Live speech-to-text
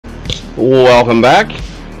Welcome back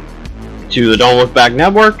to the Don't Look Back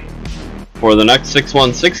Network for the next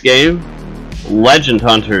 616 game, Legend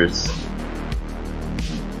Hunters.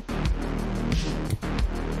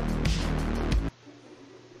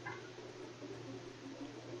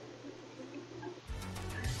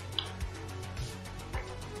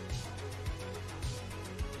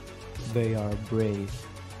 They are brave.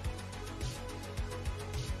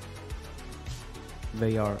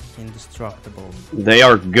 They are indestructible. They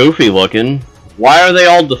are goofy looking. Why are they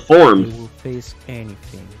all They deformed? will face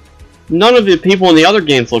anything. None of the people in the other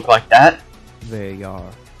games look like that. They are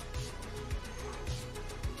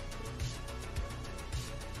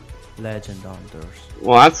Legend Hunters.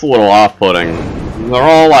 Well, that's a little off-putting. They're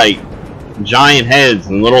all like giant heads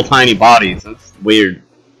and little tiny bodies. That's weird.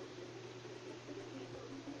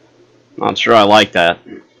 Not sure I like that.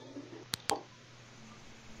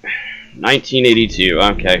 1982.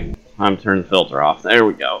 Okay, time to turn the filter off. There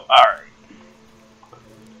we go. Alright.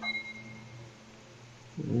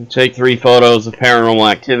 Take 3 photos of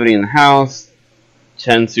paranormal activity in the house.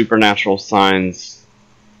 10 supernatural signs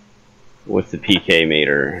with the PK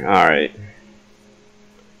meter. Alright.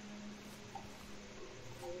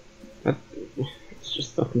 It's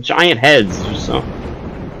just the giant heads. Just so.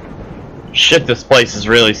 Shit, this place is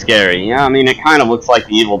really scary. Yeah, I mean, it kind of looks like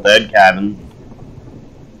the Evil Dead cabin.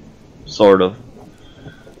 Sort of.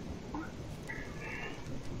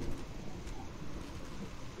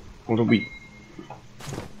 What do we...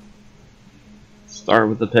 Start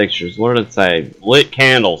with the pictures. What did it say? Lit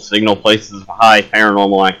candles signal places of high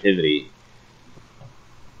paranormal activity.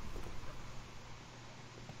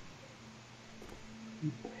 I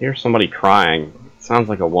hear somebody crying. It sounds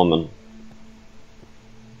like a woman.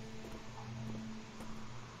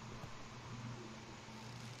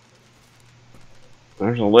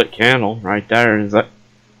 There's a lit candle right there. Is that...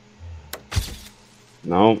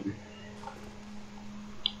 Nope.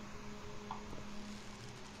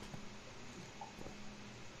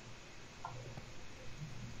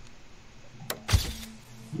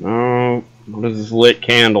 No. What is this lit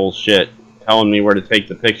candle shit? Telling me where to take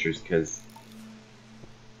the pictures, because...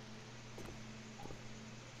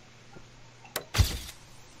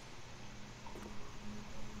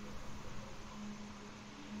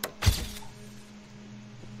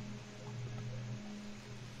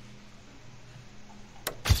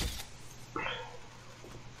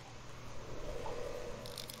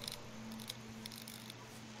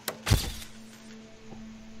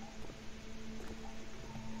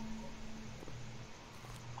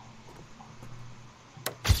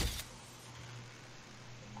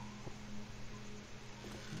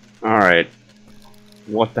 Alright.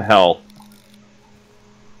 What the hell?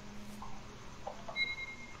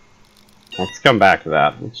 Let's come back to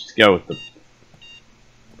that. Let's just go with the...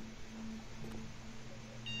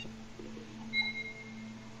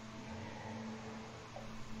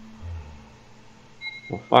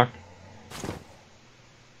 Well, fuck.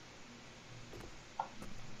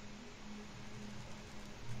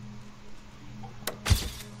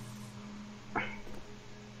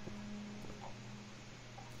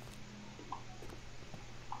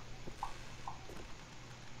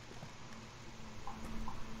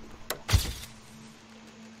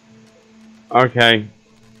 Okay.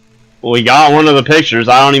 We got one of the pictures.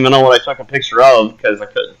 I don't even know what I took a picture of, because I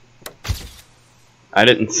couldn't. I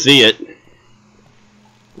didn't see it.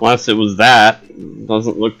 Unless it was that. It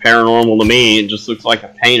doesn't look paranormal to me. It just looks like a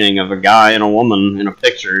painting of a guy and a woman in a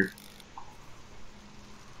picture.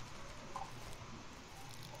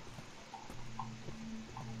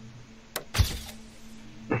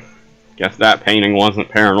 Guess that painting wasn't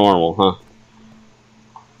paranormal, huh?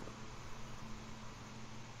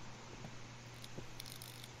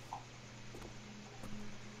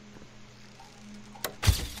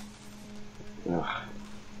 Ugh.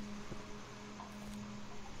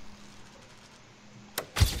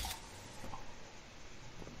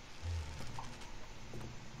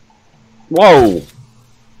 Whoa!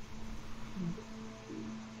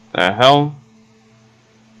 The hell?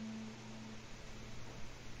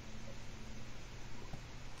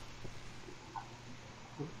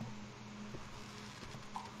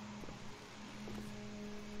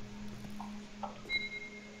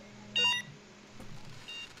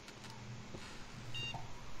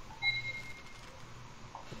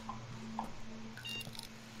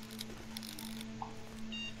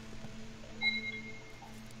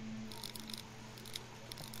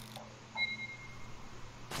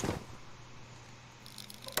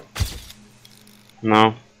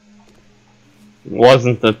 No. It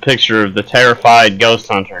wasn't the picture of the terrified ghost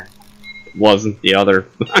hunter. It wasn't the other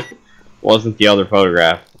wasn't the other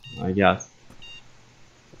photograph, I guess.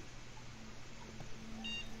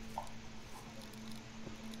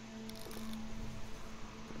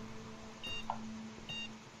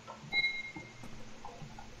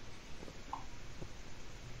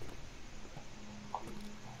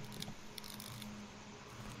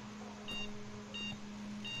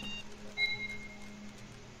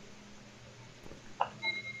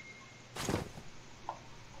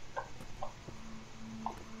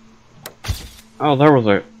 Oh, there was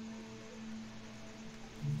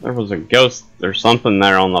a ghost or something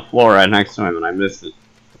there on the floor right next to him, and I missed it.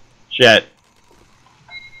 Shit.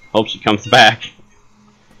 Hope she comes back.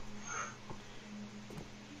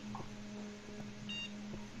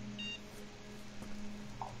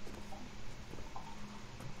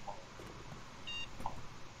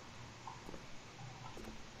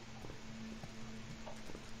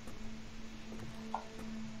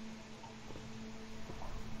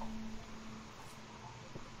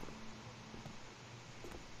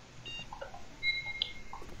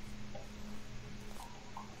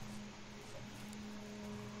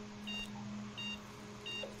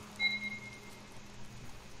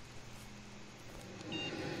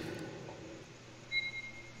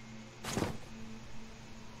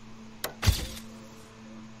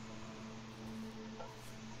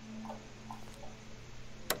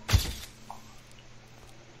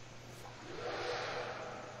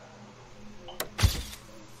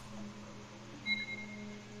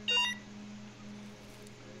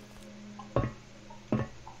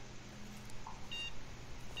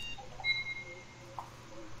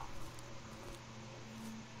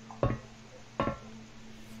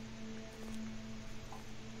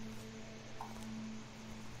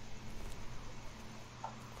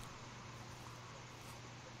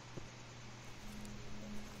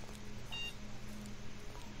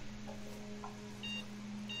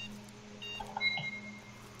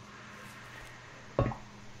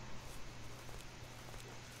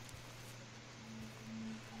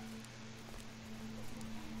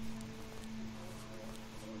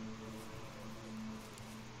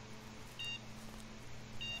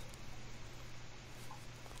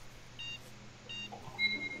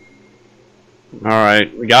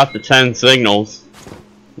 Alright, we got the 10 signals.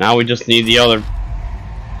 Now we just need the other...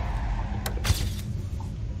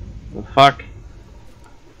 The fuck?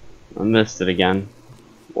 I missed it again.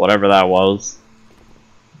 Whatever that was.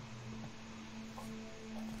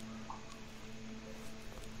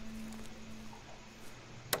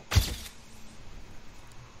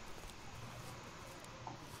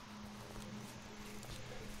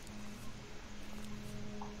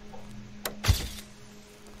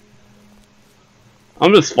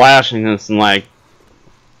 I'm just flashing this in like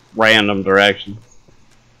random directions.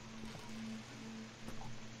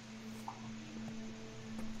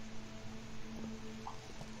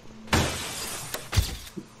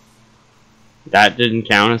 That didn't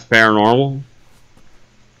count as paranormal?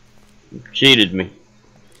 You cheated me.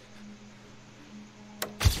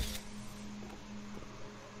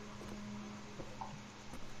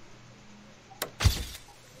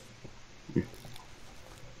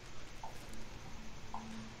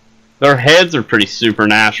 Their heads are pretty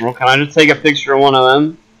supernatural. Can I just take a picture of one of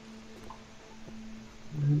them?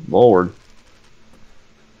 Lord.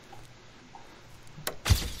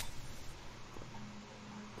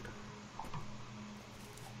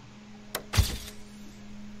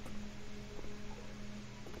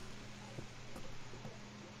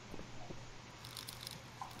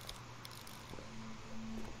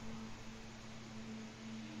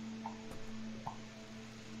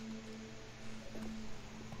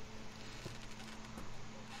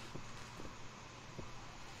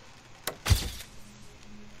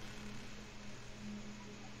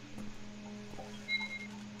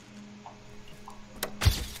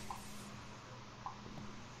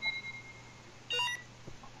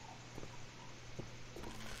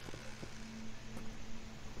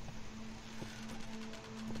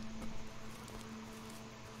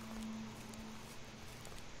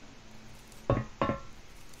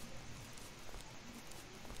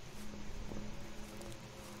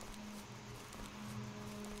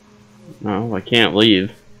 No, I can't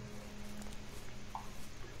leave.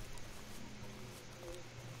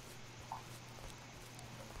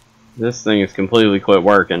 This thing has completely quit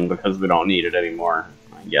working because we don't need it anymore,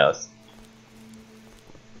 I guess.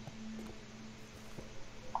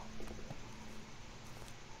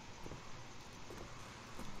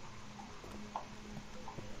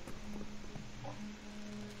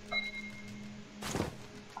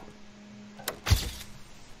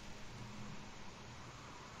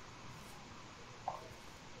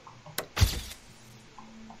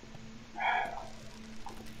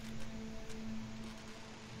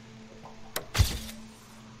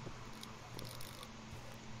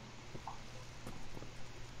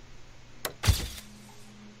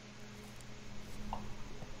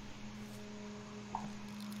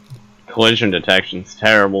 Collision detection's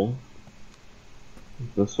terrible.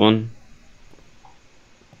 This one.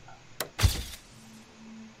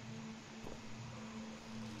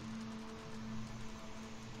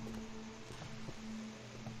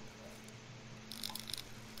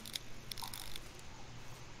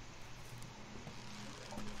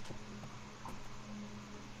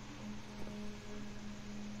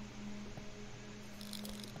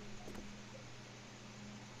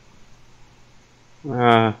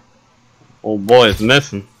 Old boy is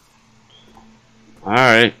missing.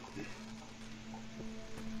 Alright.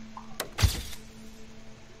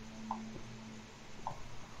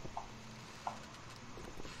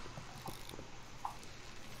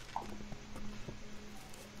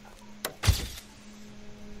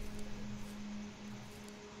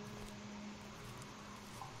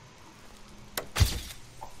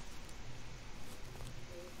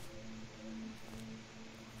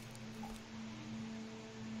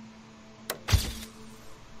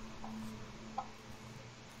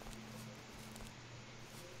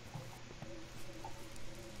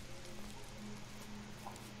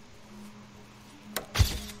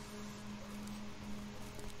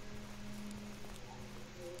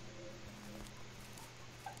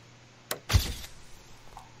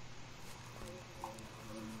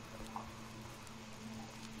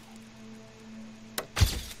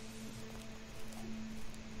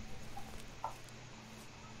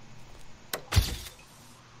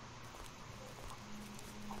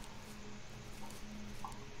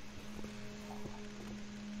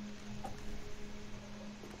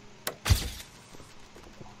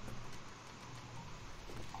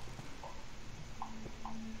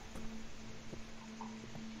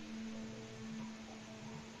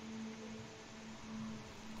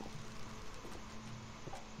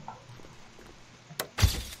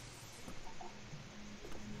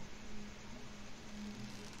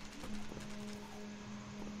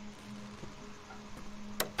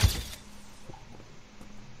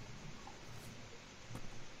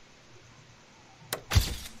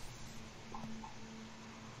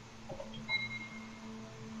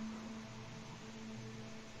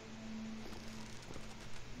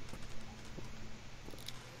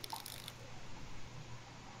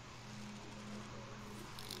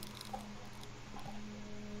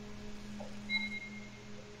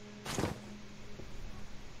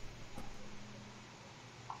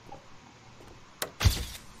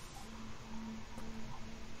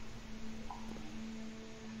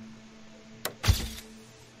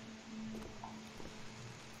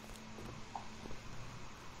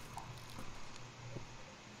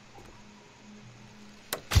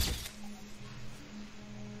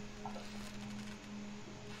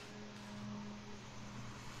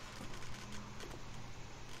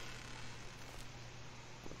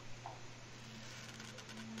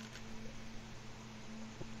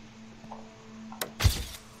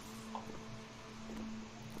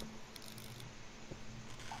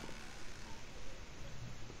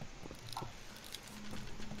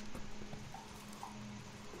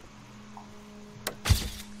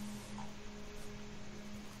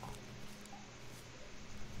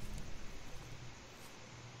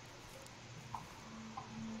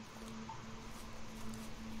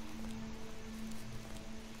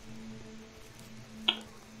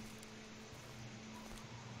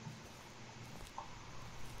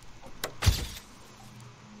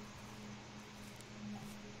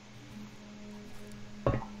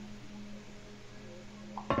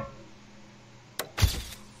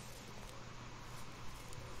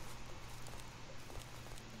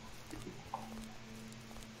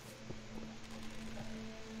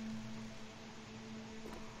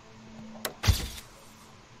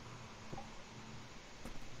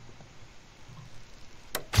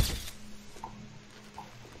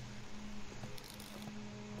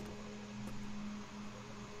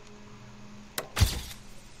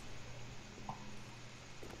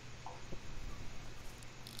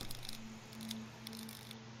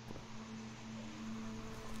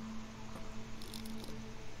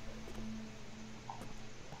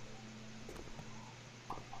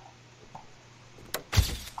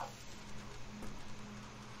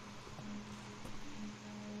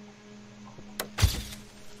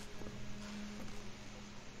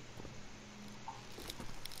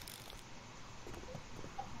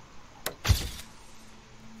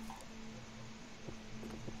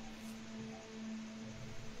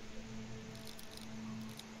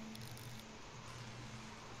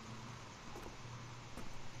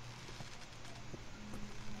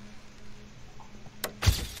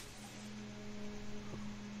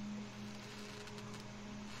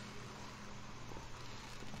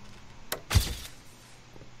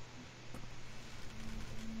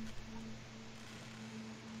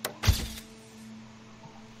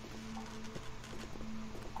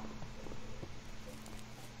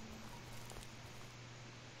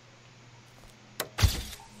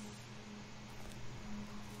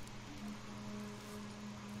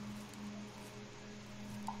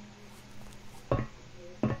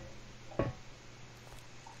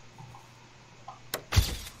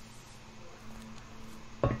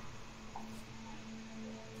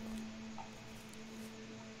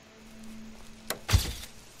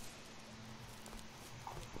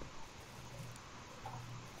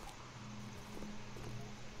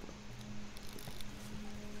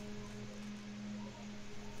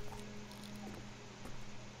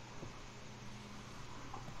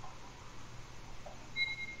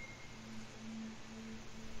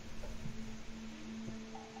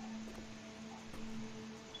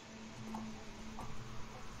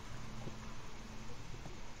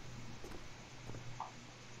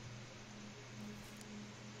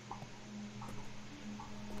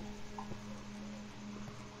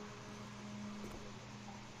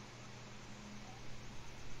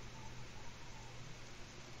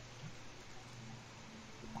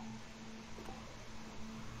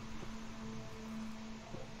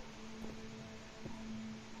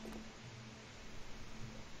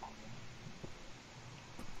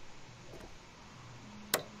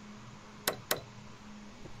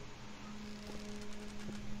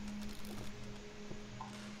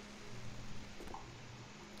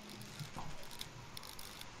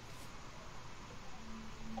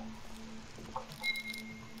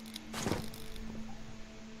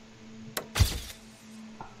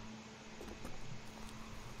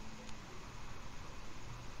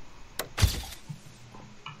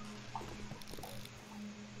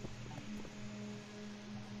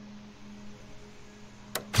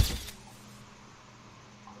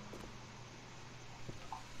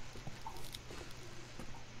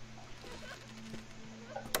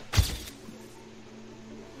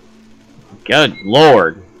 Good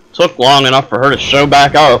lord. Took long enough for her to show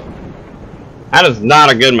back up. That is not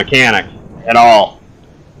a good mechanic at all.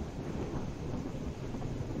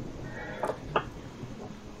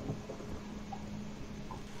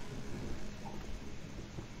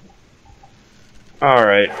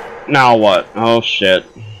 Alright, now what? Oh shit.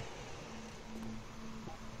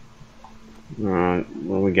 Alright,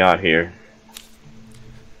 what do we got here?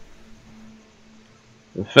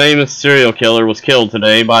 The famous serial killer was killed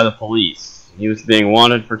today by the police. He was being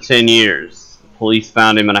wanted for 10 years. The police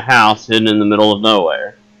found him in a house hidden in the middle of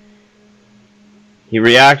nowhere. He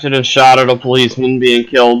reacted and shot at a policeman, being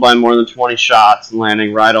killed by more than 20 shots and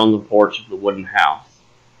landing right on the porch of the wooden house.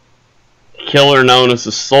 The killer, known as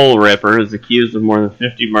the Soul Ripper, is accused of more than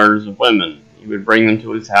 50 murders of women. He would bring them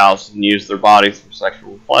to his house and use their bodies for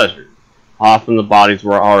sexual pleasure. Often the bodies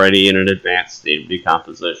were already in an advanced state of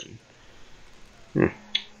decomposition.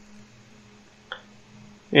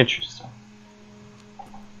 Interesting.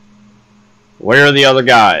 Where are the other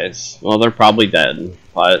guys? Well, they're probably dead,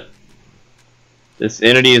 but this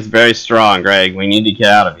entity is very strong, Greg. We need to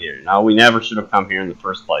get out of here. No, we never should have come here in the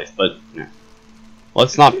first place, but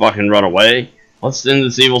let's not fucking run away. Let's send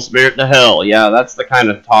this evil spirit to hell. Yeah, that's the kind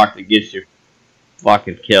of talk that gets you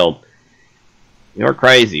fucking killed. You're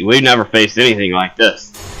crazy. We've never faced anything like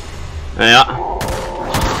this. Yeah.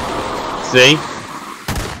 See?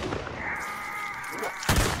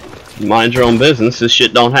 Mind your own business. This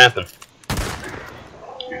shit don't happen.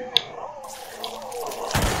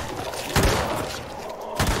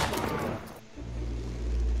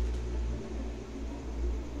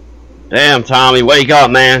 Damn, Tommy, wake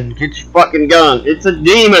up, man. Get your fucking gun. It's a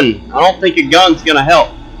demon. I don't think a gun's gonna help.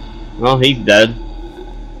 Well, he's dead.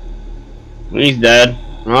 He's dead.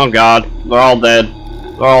 Oh god. They're all dead.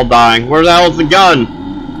 They're all dying. Where the hell's the gun?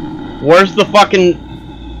 Where's the fucking...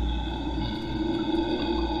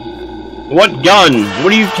 What gun?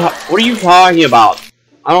 What are you talking about?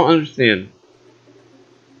 I don't understand.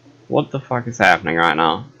 What the fuck is happening right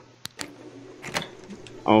now?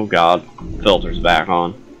 Oh god. Filter's back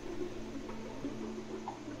on.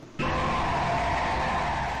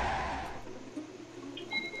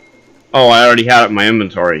 Oh, I already had it in my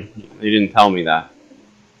inventory. They didn't tell me that.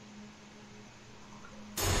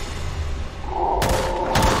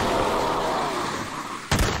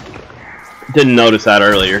 Didn't notice that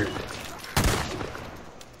earlier.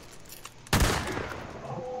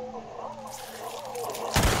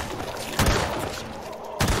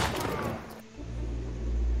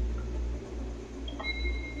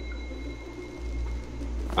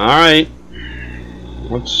 Alright.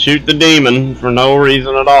 Let's shoot the demon for no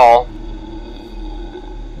reason at all.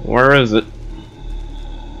 Where is it?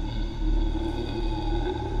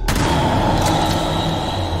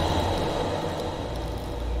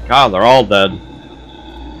 God, they're all dead.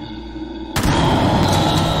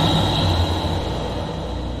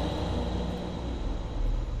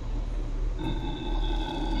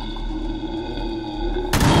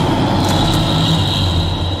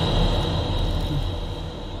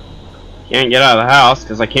 Can't get out of the house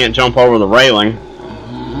because I can't jump over the railing.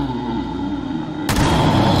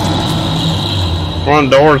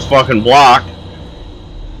 Front door is fucking blocked.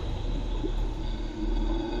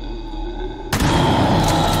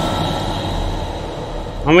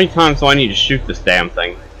 How many times do I need to shoot this damn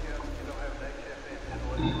thing?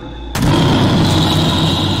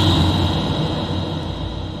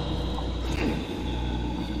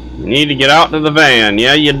 You need to get out to the van.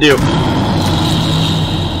 Yeah, you do.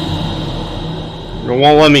 It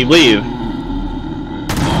won't let me leave.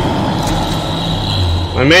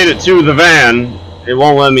 I made it to the van. It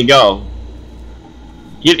won't let me go.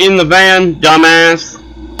 Get in the van, dumbass.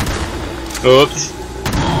 Oops.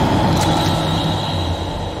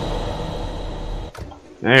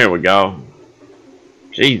 There we go.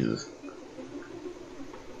 Jesus.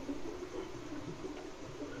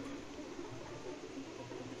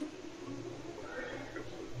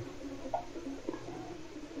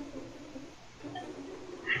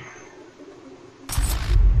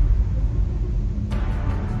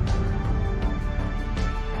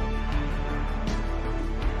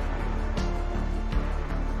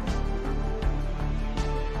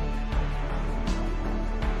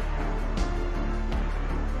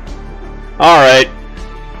 Alright.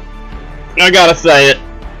 I gotta say it.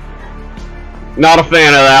 Not a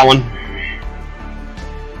fan of that one.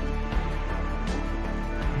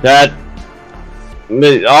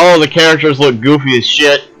 All of the characters look goofy as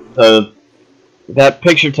shit. That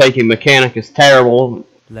picture taking mechanic is terrible.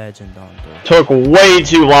 Legend Hunter. Took way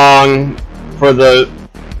too long for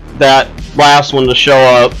that last one to show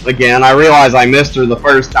up again. I realize I missed her the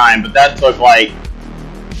first time, but that took like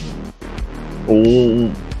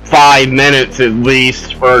 5 minutes at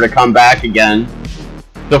least for her to come back again.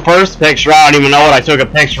 The first picture, I don't even know what I took a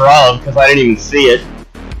picture of because I didn't even see it.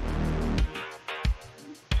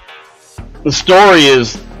 The story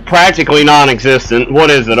is practically non-existent. What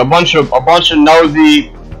is it? A bunch of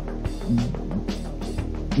nosy,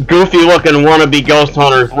 goofy-looking wannabe ghost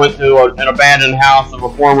hunters went to an abandoned house of a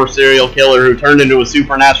former serial killer who turned into a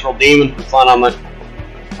supernatural demon for some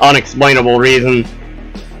unexplainable reason,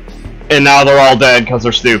 and now they're all dead because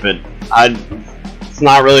they're stupid. It's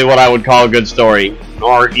not really what I would call a good story,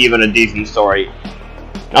 or even a decent story.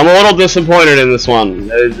 I'm a little disappointed in this one.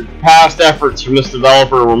 The past efforts from this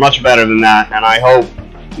developer were much better than that, and I hope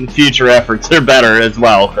the future efforts are better as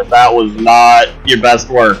well, because that was not your best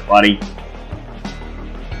work, buddy.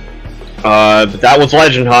 But that was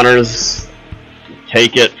Legend Hunters.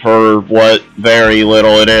 Take it for what very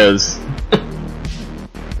little it is.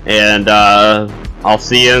 And I'll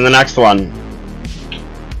see you in the next one.